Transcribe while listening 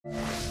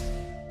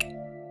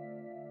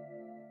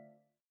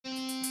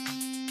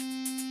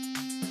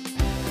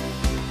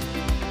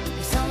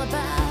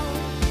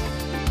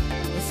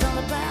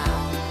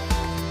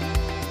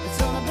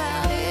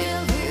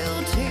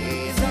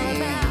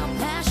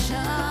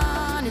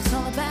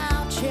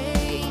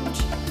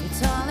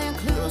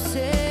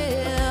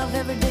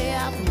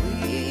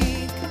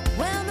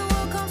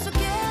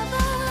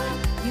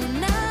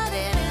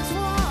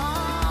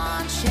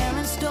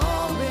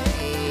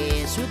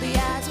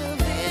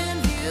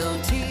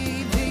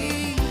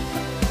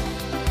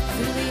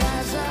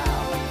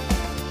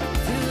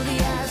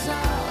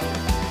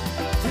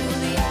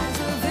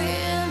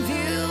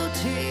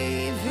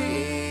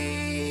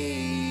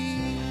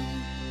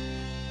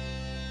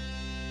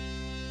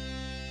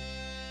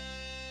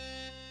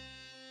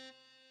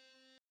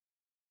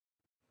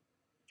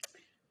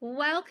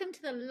Welcome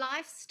to the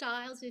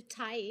Lifestyles with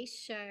Thais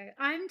show.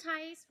 I'm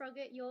Thais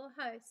Froggatt, your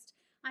host.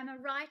 I'm a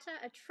writer,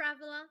 a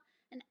traveler,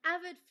 an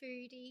avid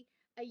foodie,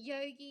 a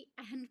yogi,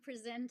 and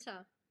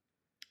presenter.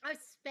 I've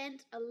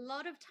spent a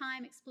lot of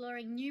time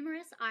exploring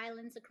numerous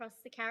islands across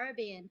the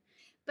Caribbean,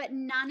 but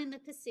none in the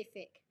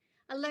Pacific.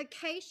 A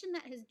location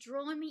that has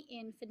drawn me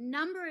in for a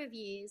number of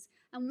years,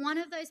 and one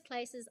of those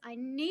places I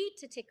need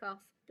to tick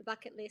off the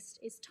bucket list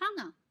is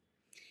Tonga.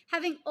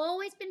 Having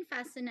always been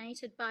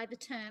fascinated by the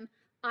term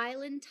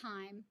island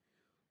time,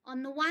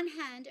 on the one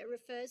hand, it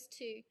refers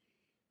to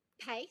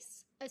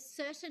pace, a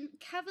certain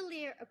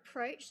cavalier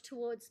approach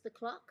towards the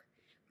clock,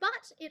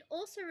 but it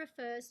also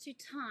refers to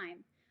time,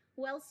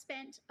 well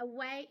spent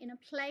away in a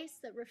place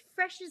that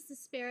refreshes the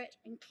spirit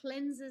and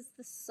cleanses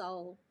the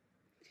soul.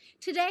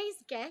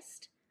 Today's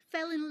guest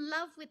fell in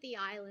love with the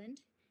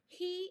island.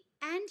 He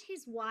and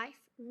his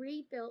wife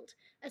rebuilt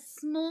a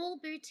small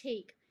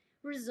boutique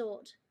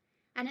resort,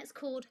 and it's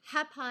called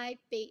Hapai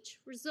Beach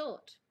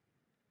Resort.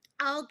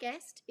 Our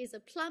guest is a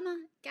plumber,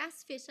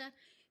 gas fitter,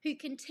 who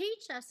can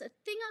teach us a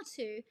thing or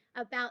two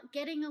about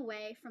getting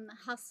away from the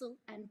hustle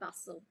and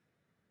bustle.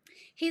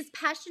 His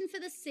passion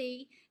for the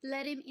sea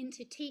led him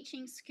into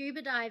teaching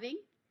scuba diving,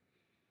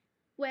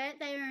 where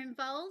they are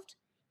involved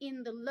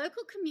in the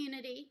local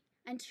community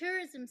and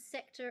tourism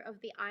sector of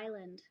the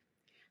island.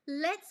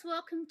 Let's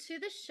welcome to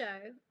the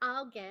show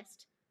our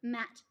guest,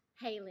 Matt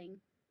Hayling.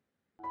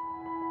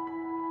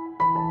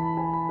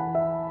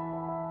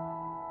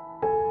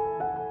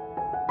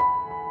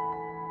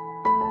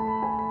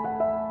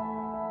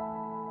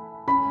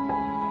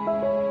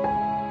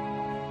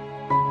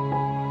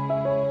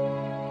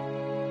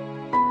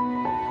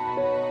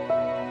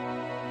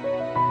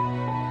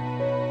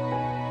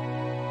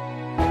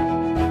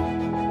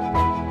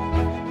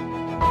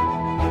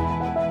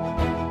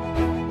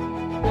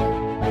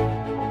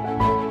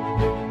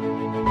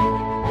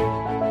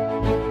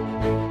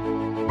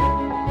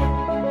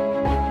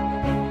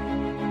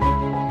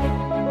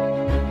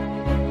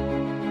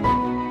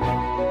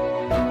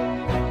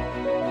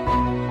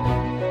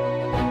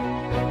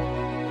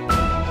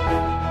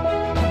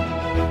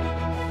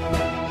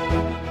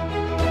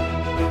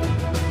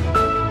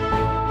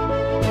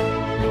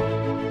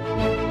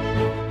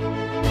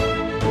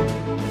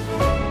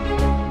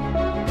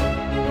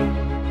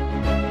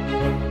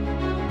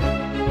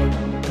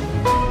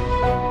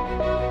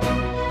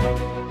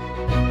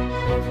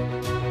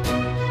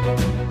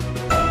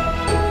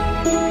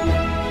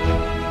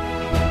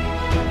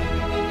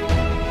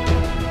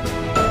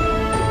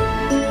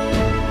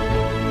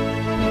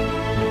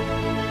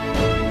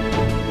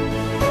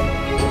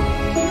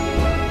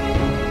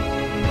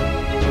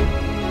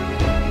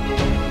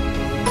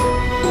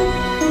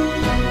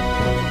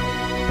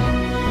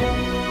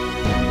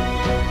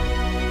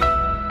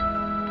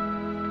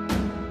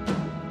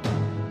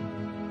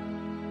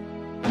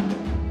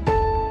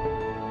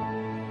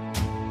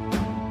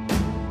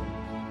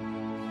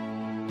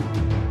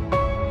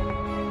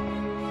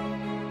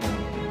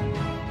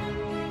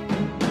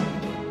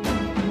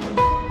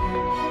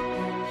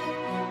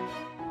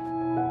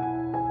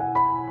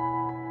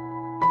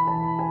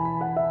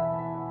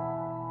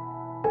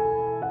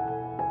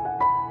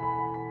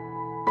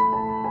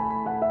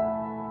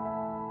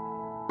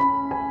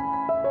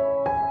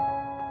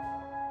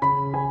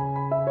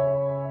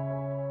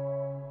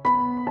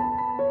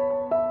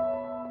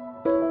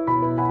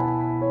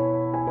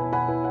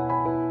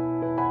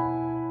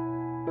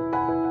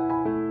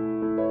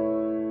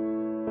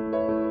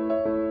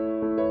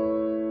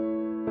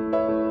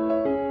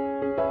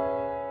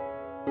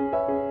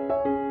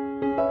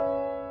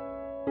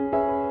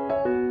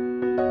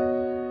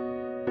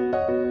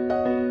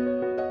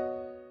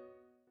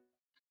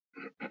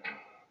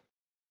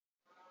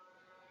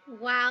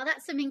 Wow,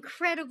 that's some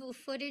incredible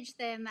footage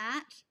there,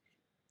 Matt.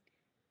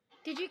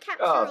 Did you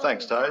capture all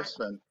Thanks, of that?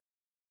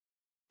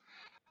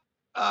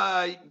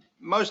 Tose.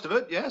 Most of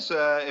it, yes.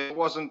 It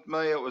wasn't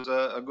me. It was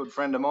a good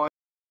friend of mine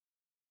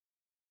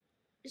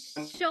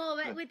Sure,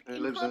 but with who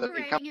lives in it. He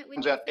incorporating it with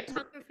comes your out every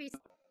photography.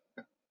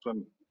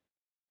 swim.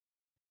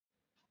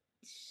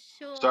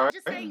 Sure, I was Sorry.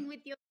 just saying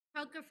with your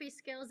photography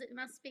skills, it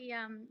must be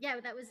yeah,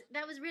 that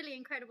was really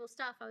incredible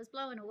stuff. I was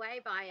blown away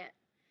by it.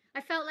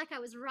 I felt like I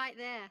was right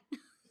there.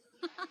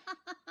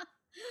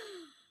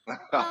 So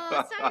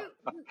Matt,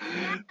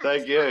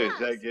 Thank tell you. us.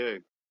 Thank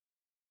you.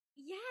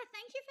 Yeah,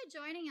 thank you for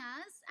joining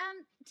us.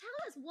 Tell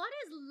us, what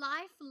is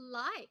life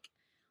like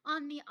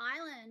on the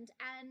island,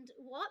 and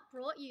what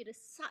brought you to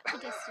such a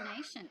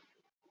destination?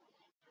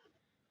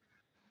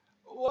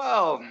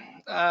 Well,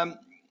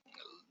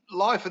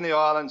 life in the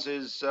islands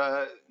is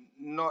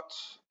not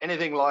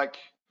anything like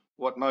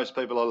what most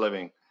people are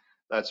living.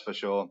 That's for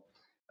sure.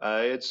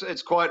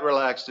 It's quite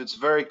relaxed. It's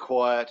very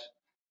quiet.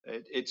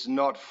 It's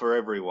not for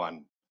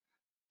everyone,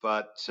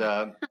 but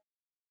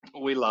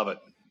we love it.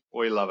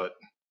 We love it.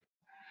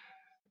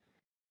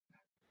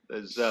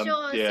 There's Sure.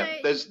 So,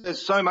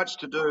 there's so much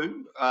to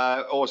do,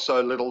 or so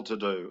little to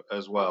do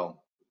as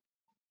well.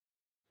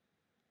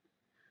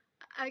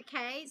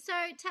 Okay, so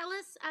tell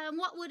us,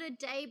 what would a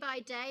day by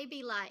day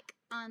be like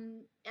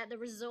at the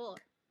resort?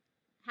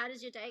 How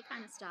does your day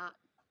kind of start?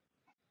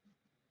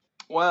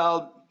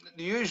 Well,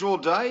 the usual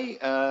day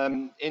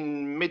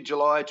in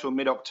mid-July to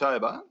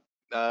mid-October.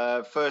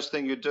 First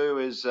thing you do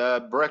is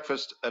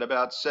breakfast at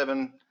about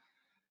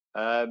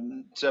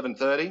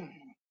 7:30.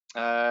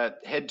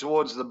 Head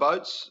towards the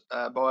boats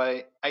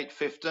by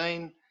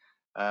 8:15.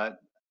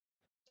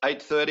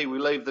 8:30 we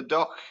leave the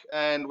dock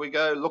and we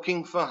go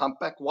looking for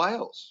humpback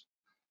whales.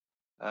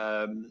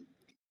 And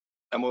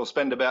we'll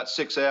spend about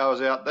 6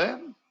 hours out there.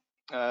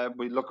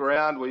 We look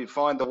around, we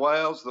find the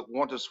whales that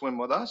want to swim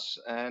with us,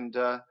 and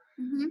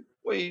Mm-hmm.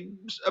 we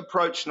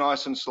approach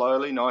nice and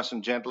slowly, nice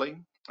and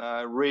gently,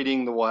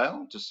 reading the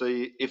whale to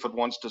see if it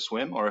wants to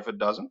swim or if it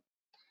doesn't.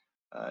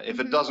 If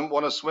it Mm-hmm. doesn't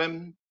want to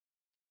swim,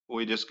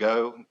 we just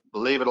go,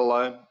 leave it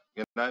alone.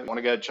 Want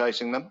to go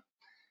chasing them.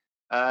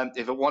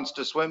 If it wants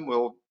to swim,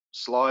 we'll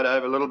slide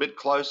over a little bit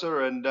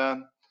closer and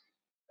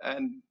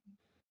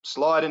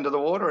slide into the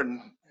water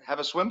and have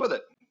a swim with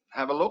it.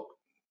 Have a look.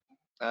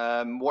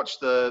 Watch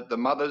the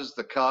mothers,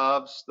 the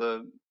calves,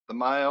 the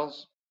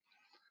males.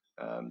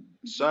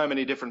 So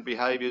many different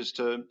behaviours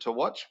to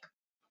watch.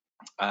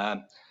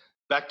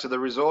 Back to the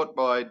resort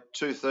by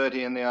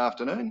 2:30 in the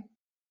afternoon.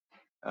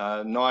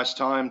 Nice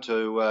time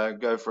to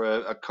go for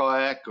a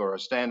kayak or a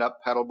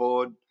stand-up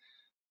paddleboard.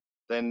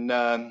 Then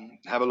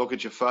have a look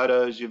at your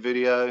photos, your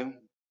video.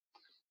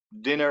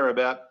 Dinner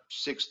about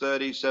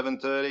 6:30,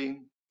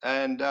 7:30,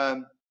 and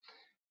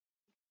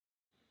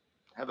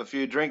have a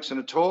few drinks and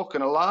a talk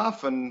and a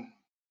laugh and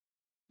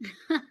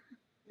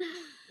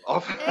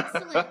off.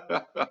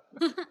 Excellent.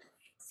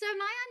 So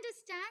my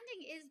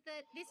understanding is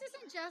that this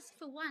isn't just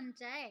for one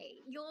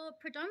day. Your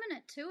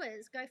predominant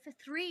tours go for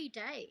 3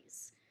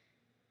 days.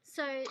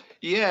 So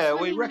Yeah,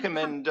 we swimming with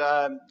recommend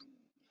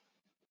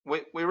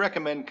we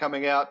recommend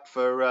coming out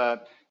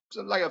for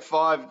like a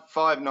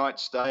five night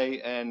stay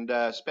and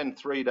spend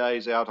 3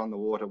 days out on the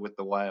water with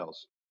the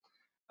whales.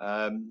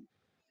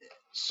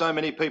 So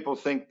many people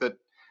think that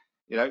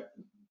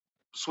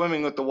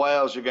swimming with the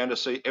whales you're going to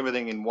see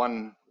everything in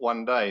one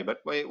day,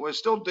 but we're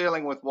still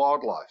dealing with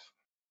wildlife.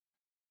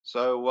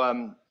 So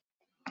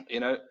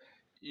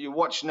you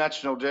watch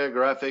National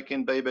Geographic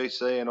and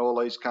BBC and all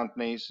these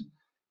companies.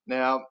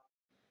 Now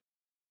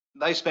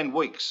they spend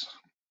weeks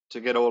to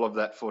get all of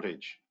that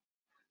footage.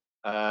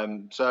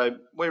 So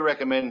we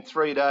recommend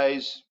 3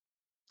 days,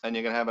 and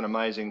you're going to have an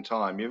amazing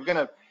time. You're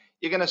going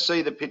to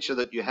see the picture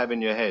that you have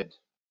in your head,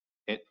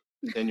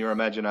 in your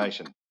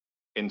imagination,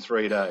 in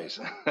 3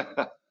 days.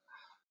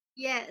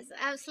 Yes,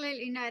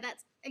 absolutely. No,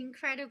 that's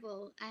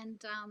incredible.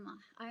 And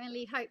I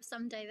only hope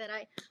someday that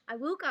I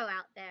will go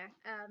out there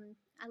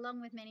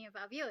along with many of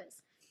our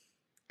viewers.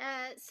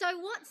 So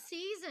what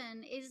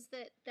season is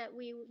that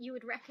you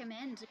would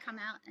recommend to come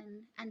out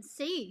and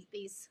see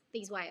these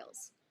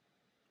whales?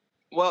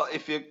 Well,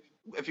 if you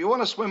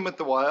want to swim with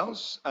the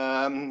whales,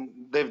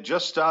 they've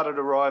just started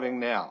arriving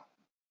now.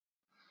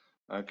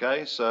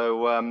 Okay,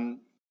 so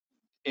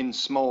in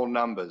small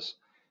numbers.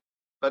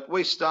 But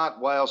we start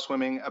whale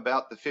swimming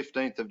about the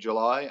 15th of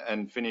July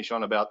and finish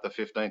on about the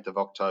 15th of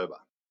October.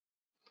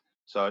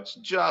 So it's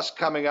just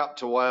coming up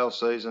to whale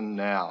season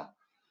now.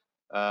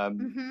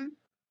 Mm-hmm.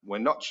 We're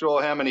not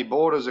sure how many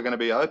borders are going to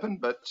be open,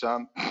 but That's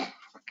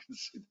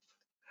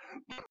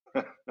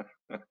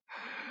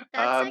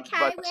okay.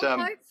 but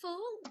We're hopeful.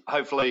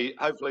 hopefully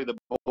the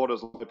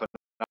borders will open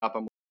up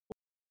and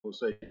we'll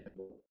see.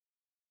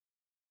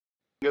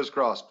 Fingers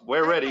crossed.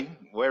 We're ready.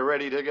 We're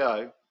ready to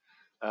go.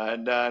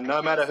 And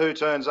no matter who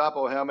turns up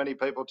or how many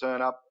people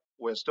turn up,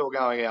 we're still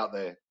going out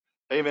there,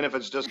 even if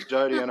it's just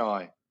Jody and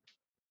I.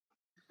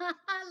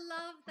 I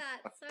love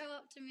that. So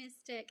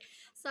optimistic,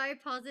 so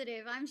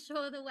positive. I'm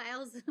sure the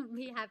whales will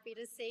be happy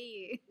to see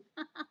you.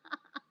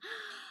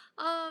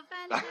 Oh,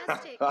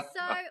 fantastic.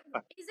 So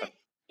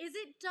is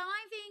it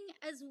diving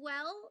as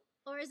well,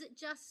 or is it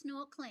just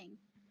snorkeling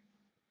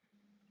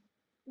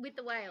with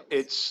the whales?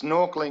 It's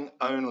snorkeling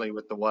only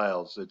with the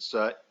whales. It's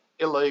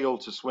illegal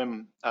to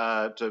swim,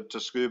 to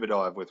scuba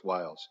dive with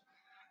whales.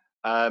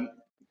 A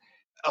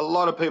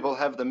lot of people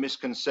have the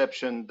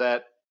misconception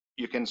that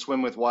you can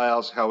swim with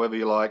whales however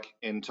you like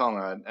in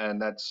Tonga, and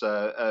that's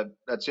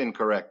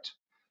incorrect.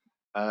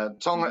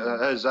 Tonga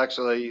has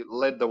actually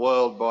led the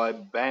world by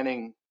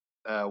banning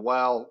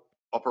whale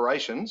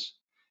operations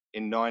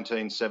in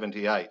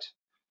 1978.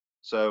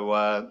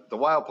 So the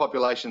whale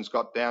population's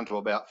got down to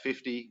about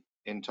 50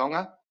 in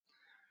Tonga.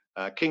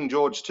 King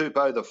George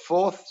Tupou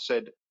IV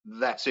said,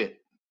 "That's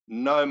it,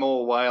 no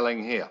more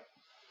whaling here."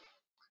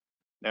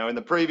 Now, in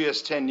the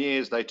previous 10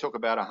 years, they took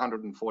about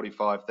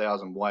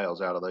 145,000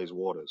 whales out of these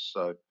waters.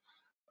 So,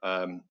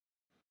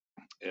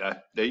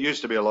 there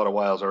used to be a lot of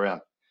whales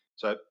around.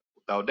 So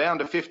they were down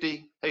to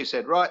 50. He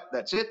said, "Right,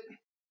 that's it."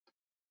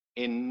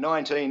 In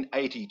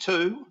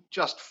 1982,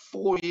 just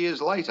 4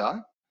 years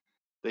later,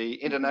 the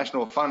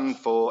International Fund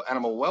for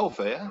Animal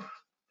Welfare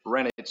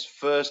ran its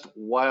first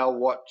whale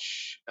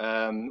watch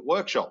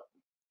workshop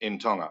in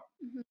Tonga.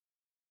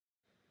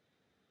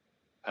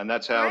 And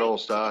that's how it all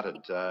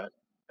started.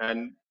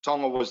 and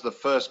Tonga was the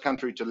first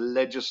country to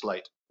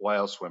legislate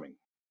whale swimming.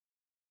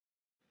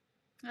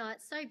 Oh,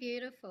 it's so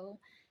beautiful.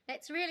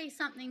 It's really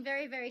something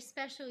very, very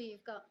special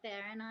you've got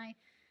there,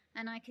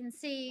 and I can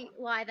see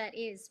why that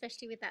is,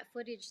 especially with that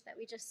footage that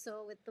we just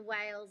saw with the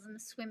whales and the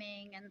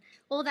swimming and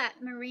all that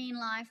marine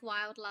life,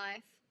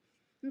 wildlife.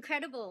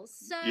 Incredible.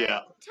 So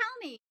Yeah. tell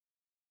me,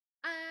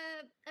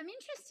 I'm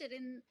interested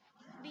in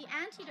the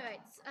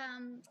antidotes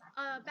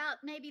about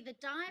maybe the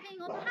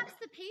diving or perhaps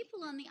the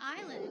people on the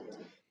island.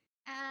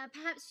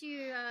 Perhaps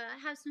you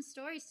have some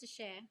stories to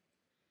share.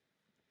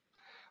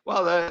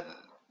 Well,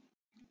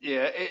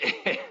 yeah,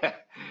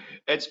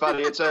 it's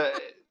funny.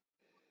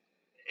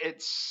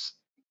 It's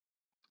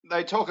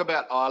they talk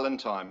about island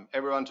time.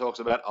 Everyone talks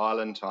about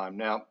island time.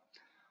 Now,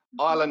 Mhm.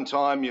 island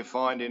time you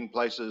find in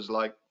places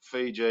like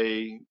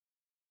Fiji,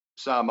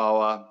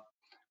 Samoa.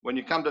 When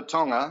you come to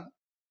Tonga,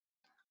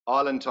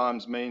 island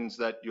times means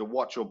that your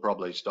watch will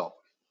probably stop.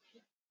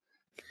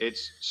 It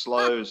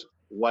slows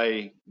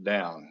way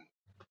down,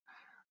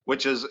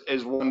 which is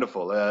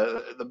wonderful.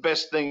 The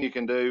best thing you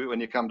can do when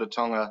you come to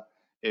Tonga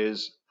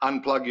is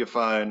unplug your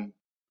phone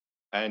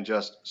and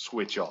just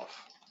switch off.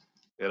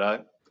 You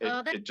know,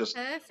 Oh, that's it just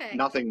perfect.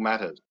 nothing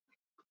matters.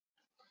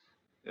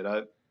 You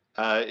know,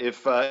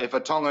 if a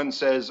Tongan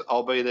says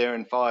I'll be there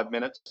in 5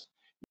 minutes,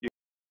 you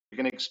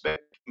can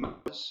expect.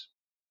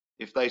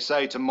 If they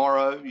say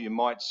tomorrow, you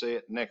might see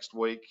it next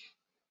week.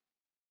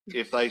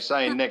 If they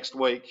say next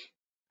week,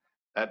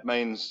 that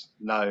means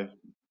no,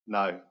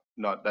 no,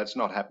 not that's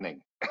not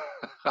happening.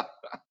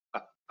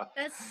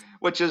 That's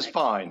Which is okay.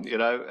 fine. You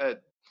know,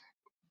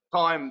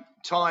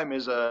 time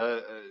is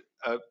a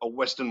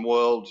Western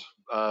world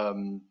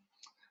um,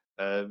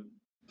 uh,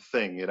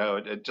 thing. You know,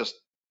 it just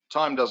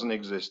time doesn't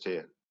exist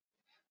here.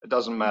 It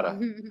doesn't matter.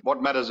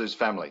 What matters is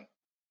family.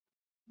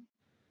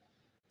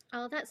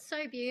 Oh, that's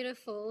so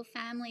beautiful,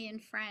 family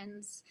and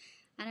friends,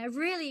 and a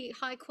really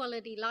high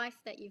quality life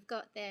that you've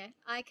got there.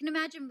 I can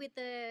imagine with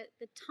the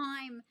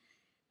time,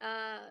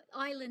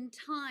 island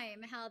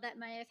time, how that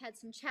may have had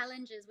some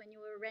challenges when you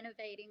were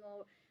renovating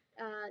or,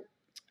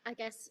 I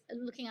guess,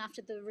 looking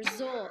after the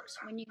resort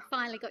when you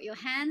finally got your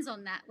hands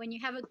on that. When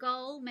you have a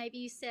goal, maybe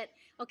you said,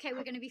 okay,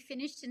 we're going to be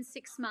finished in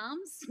 6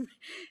 months.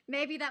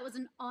 Maybe that was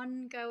an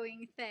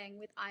ongoing thing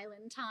with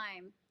island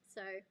time.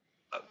 So,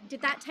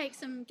 did that take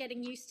some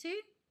getting used to?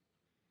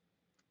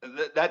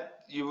 That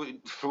you,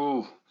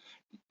 phew,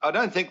 I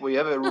don't think we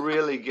ever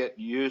really get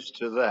used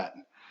to that.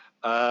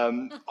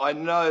 I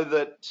know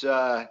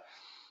that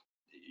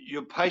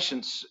your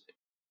patience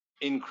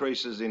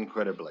increases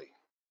incredibly.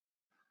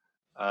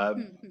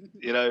 Um,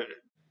 you know,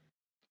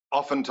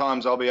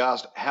 oftentimes I'll be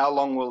asked, "How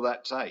long will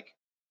that take?"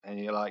 And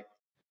you're like,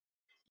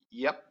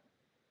 "Yep,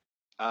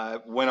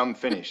 when I'm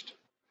finished."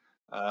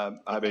 I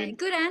Okay, mean,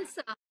 good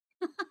answer.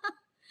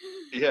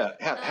 yeah,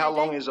 how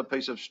long Don't is a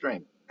piece of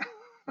string?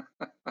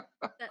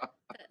 that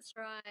that's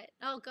right.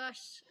 Oh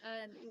gosh,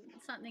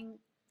 something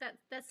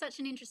that's such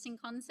an interesting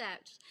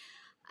concept.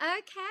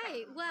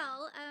 Okay,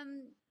 well,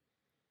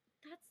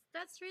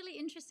 that's really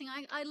interesting.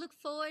 I look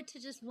forward to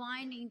just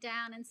winding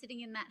down and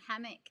sitting in that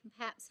hammock and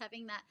perhaps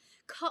having that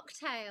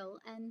cocktail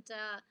and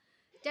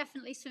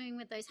definitely swimming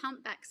with those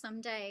humpbacks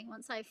someday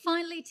once I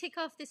finally tick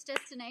off this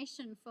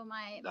destination for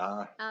my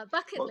Uh,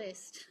 bucket well,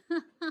 list.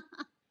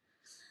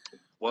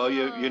 well,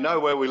 you Oh, know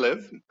where we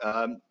live.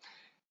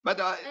 But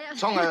yeah.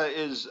 Tonga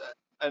is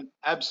an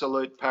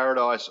absolute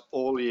paradise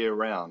all year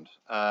round.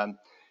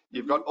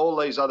 You've got Mhm. all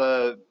these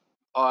other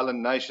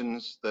island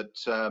nations that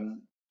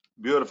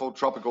beautiful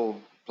tropical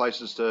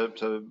places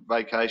to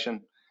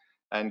vacation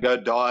and go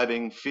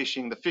diving,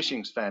 fishing. The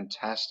fishing's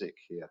fantastic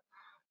here.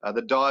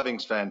 The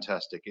diving's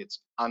fantastic. It's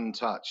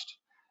untouched.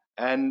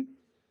 And,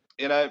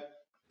 you know,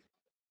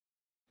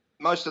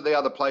 most of the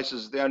other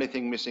places, the only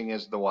thing missing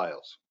is the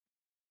whales.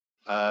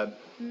 Uh,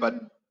 but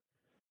Mm.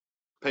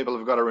 people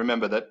have got to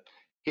remember that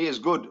here's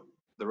good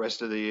the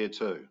rest of the year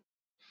too.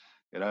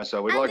 You know,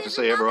 so we'd And like to there's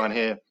see another everyone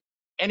here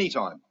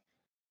anytime.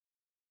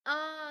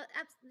 Oh,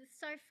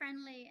 so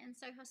friendly and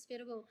so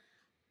hospitable.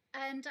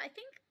 And I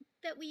think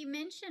that we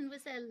mentioned,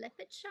 was there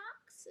leopard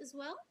sharks as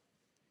well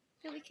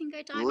that we can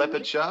go diving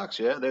Leopard with? sharks,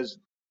 yeah. There's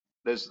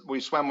we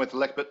swam with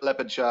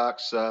leopard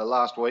sharks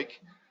last week.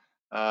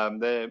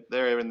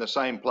 They're in the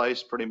same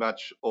place pretty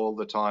much all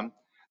the time.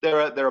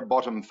 They're a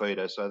bottom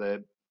feeder, so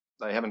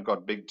they haven't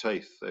got big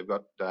teeth. They've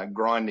got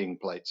grinding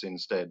plates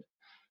instead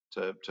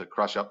to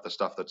crush up the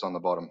stuff that's on the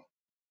bottom.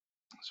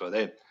 So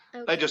they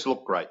Okay, just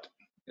look great.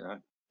 You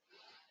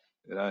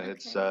know,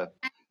 it's okay.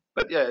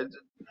 but yeah,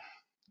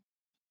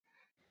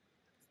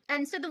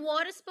 And so the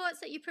water sports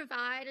that you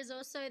provide is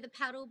also the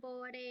paddle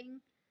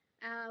boarding.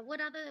 What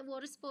other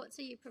water sports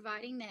are you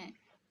providing there?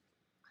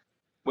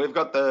 we've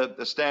got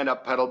the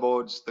stand-up paddle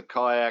boards, the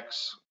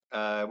kayaks.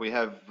 We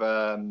have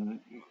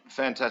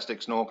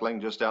fantastic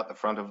snorkeling just out the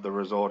front of the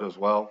resort as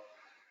well.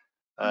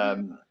 Hmm.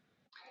 Um,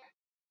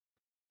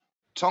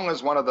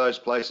 Tonga's one of those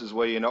places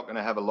where you're not going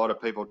to have a lot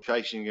of people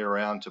chasing you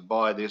around to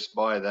buy this,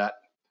 buy that,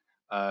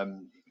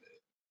 um,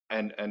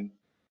 and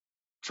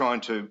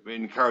trying to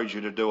encourage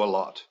you to do a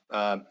lot.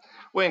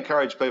 We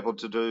encourage people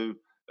to do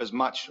as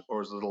much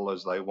or as little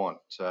as they want.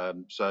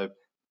 So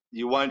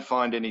you won't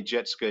find any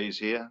jet skis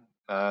here.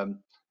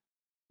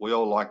 We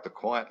all like the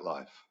quiet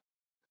life,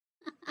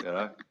 you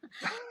know.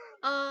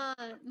 Oh,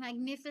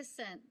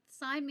 magnificent.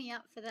 Sign me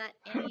up for that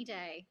any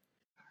day.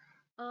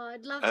 Oh,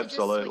 I'd love to just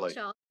Absolutely.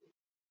 switch off.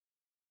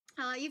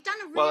 You've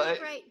done a Well, really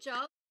great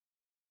job.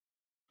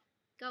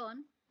 Go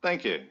on.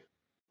 thank you.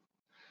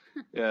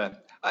 Yeah,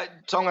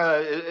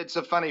 Tonga, it's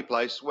a funny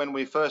place. When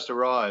we first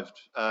arrived,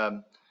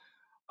 I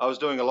was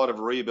doing a lot of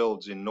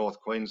rebuilds in North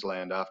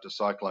Queensland after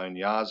Cyclone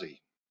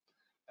Yasi,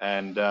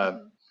 and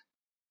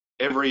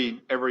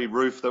every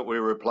roof that we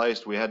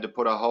replaced, we had to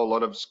put a whole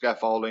lot of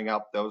scaffolding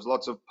up. There was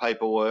lots of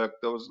paperwork.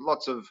 There was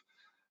lots of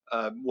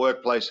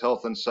workplace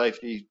health and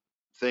safety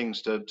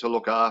things to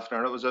look after,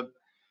 and it was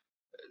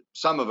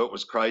some of it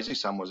was crazy,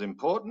 some was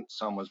important,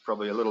 some was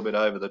probably a little bit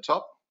over the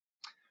top.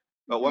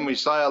 But when we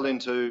sailed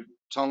into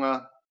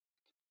Tonga,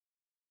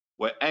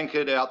 we're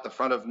anchored out the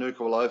front of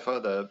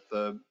Nuku'alofa,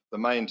 the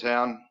main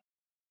town,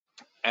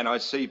 and I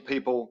see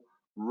people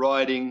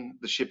riding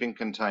the shipping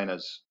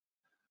containers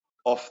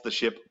off the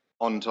ship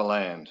onto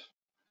land.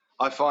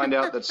 I find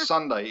out that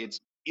Sunday, it's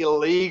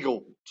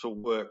illegal to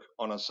work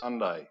on a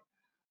Sunday.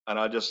 And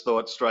I just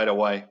thought straight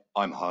away,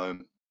 I'm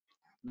home.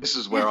 This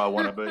is where I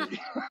want to be.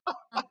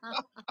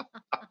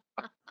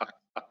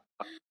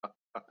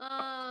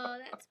 Oh,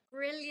 that's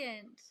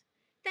brilliant.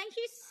 Thank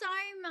you so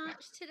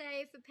much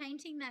today for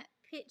painting that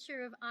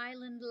picture of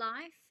island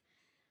life.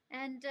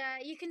 And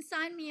you can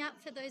sign me up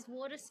for those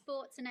water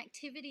sports and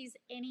activities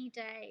any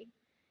day.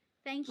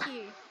 Thank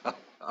you.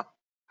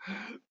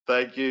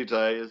 Thank you,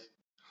 Tayers.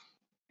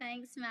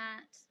 Thanks,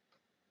 Matt.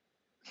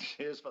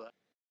 Cheers for that.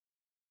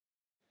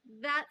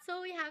 That's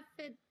all we have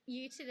for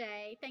you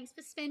today. Thanks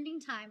for spending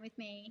time with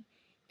me.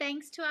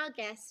 Thanks to our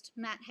guest,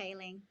 Matt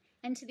Haling,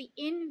 and to the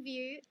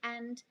InView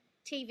and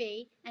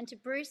TV, and to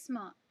Bruce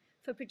Mott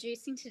for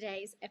producing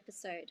today's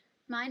episode.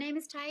 My name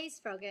is Thais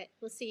Froggatt.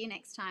 We'll see you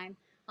next time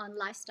on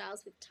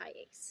Lifestyles with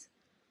Thais.